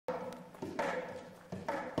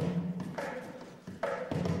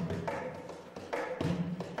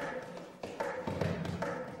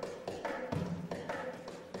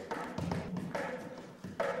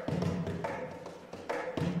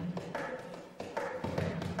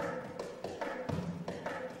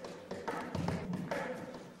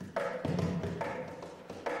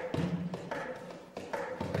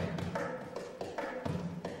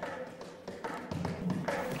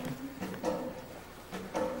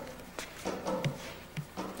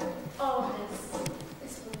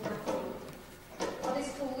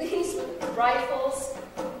rifles.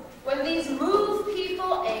 When these move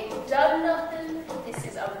people ain't done nothing, this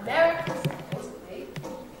is America, supposedly.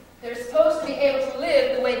 They're supposed to be able to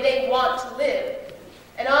live the way they want to live.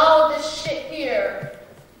 And all this shit here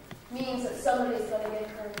means that somebody is going to get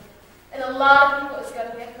hurt. And a lot of people is going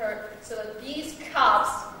to get hurt so that these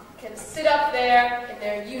cops can sit up there in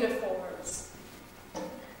their uniforms.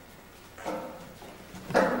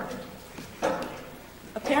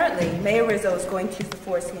 Apparently, Mayor Rizzo is going to use the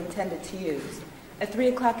force he intended to use. At 3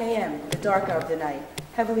 o'clock a.m., the dark hour of the night,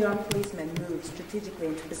 heavily armed policemen moved strategically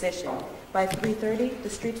into position. By 3:30, the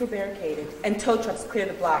streets were barricaded, and tow trucks cleared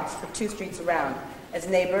the blocks for 2 streets around, as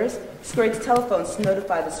neighbors scurried to telephones to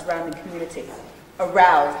notify the surrounding community.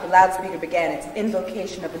 Aroused, the loudspeaker began its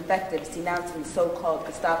invocation of invectives denouncing the so-called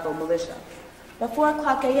Gestapo militia. By 4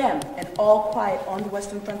 o'clock a.m., an all-quiet on the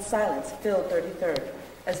Western Front silence filled 33rd,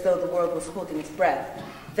 as though the world was holding its breath.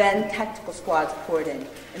 Then tactical squads poured in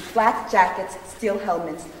flak jackets, steel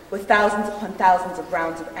helmets, with thousands upon thousands of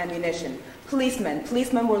rounds of ammunition.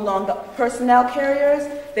 Policemen were along the personnel carriers.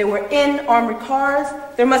 They were in armored cars.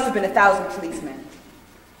 There must have been 1,000 policemen.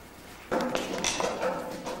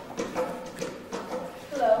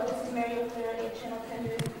 Hello, this is Mary O'Cleary at Channel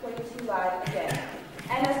 1042 Live again.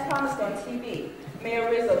 And as promised on TV, Mayor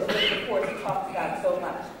Rizzo delivered the report he talked about so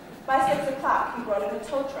much. By 6 o'clock, he brought in a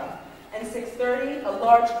tow truck. And 6:30, a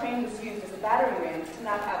large crane was used as a battering ram to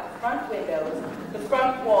knock out the front windows, the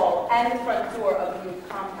front wall, and the front door of the new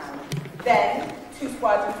compound. Then, 2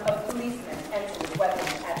 squadrons of policemen entered with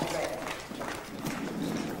weapons at the ready.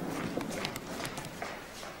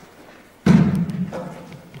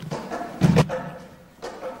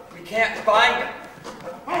 We can't find him.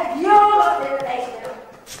 Have you looked in the basement?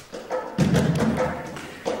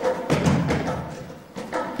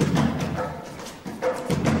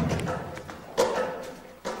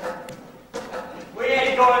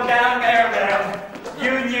 Going down there, ma'am.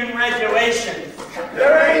 Union regulations.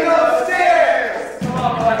 There ain't no stairs! Come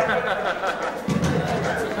on, boy.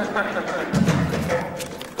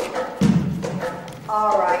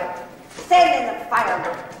 All right. Send in the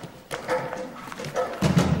fireman.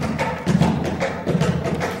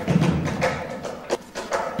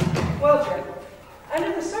 Well, Jim,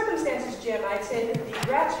 under the circumstances, Jim, I'd say that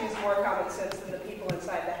the rats use more common sense than the people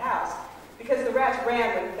inside the house, because the rats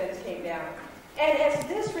ran when the fence came down. And as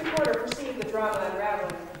this reporter perceived the drama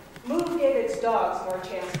unraveling, Move gave its dogs more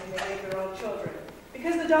chance than they gave their own children,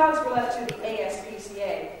 because the dogs were left to the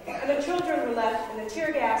ASPCA, and the children were left in the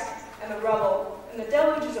tear gas and the rubble and the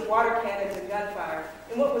deluges of water cannons and gunfire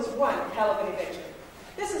in what was one hell of an eviction.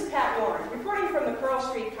 This is Pat Warren, reporting from the Pearl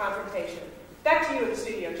Street confrontation. Back to you in the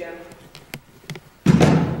studio, Jim.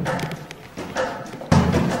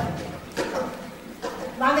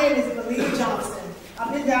 My name is Malia Johnson.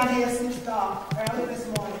 I've been down here since dark, early this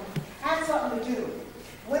morning. I had something to do.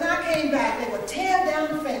 When I came back, they were tearing down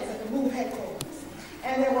the fence at the MOVE headquarters.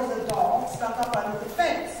 And there was a dog stuck up under the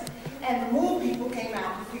fence. And the MOVE people came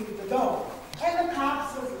out to feed the dog. And the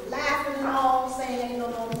cops was laughing and all, saying ain't no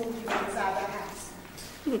MOVE people inside the house.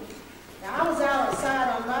 Now, I was outside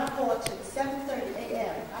on my porch at 7:30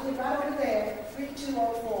 a.m. I live right over there,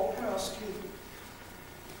 3204 Pearl Street.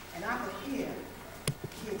 And I could hear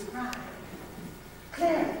kids crying.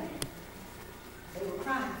 Clearly, they were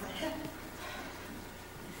crying for help.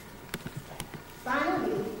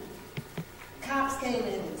 Finally, cops came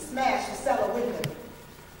in and smashed the cellar window,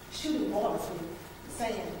 shooting water through,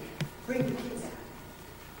 saying, "Bring the kids out.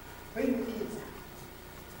 Bring the kids out."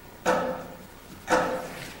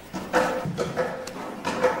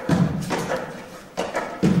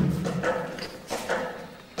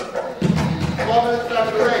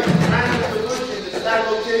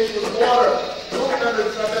 Location of water. Group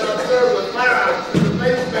members have been observed with firearms in the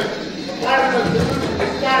basement. Firemen using the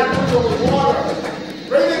sky window with water.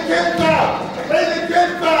 Bring the kids out! Bring the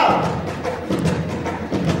kids out!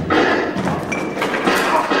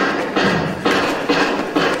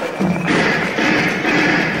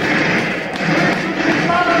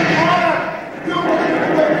 You police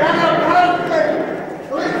been kind of arrested!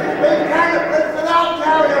 Police been kind of listen out,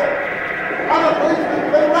 carrier! Other policemen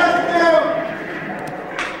been rescued!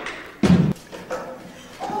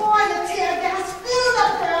 Oh, the tear gas filled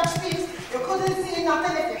up Pearl Street. You couldn't see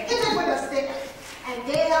nothing if you hit it with a stick.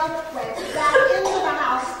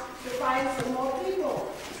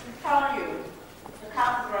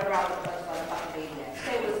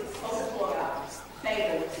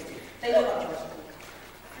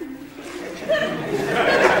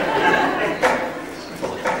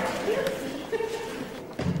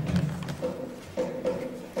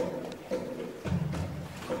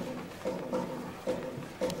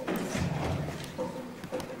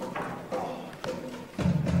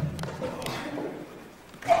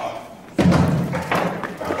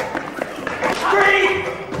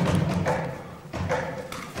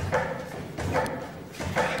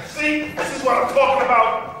 what I'm talking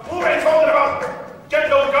about. Who ain't talking about getting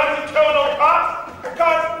no guns and killing no cops?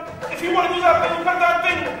 God, if you want to do that thing, you got that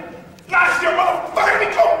thing. Last year, motherfucker, we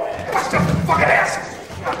go. Bust your fucking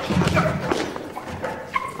ass.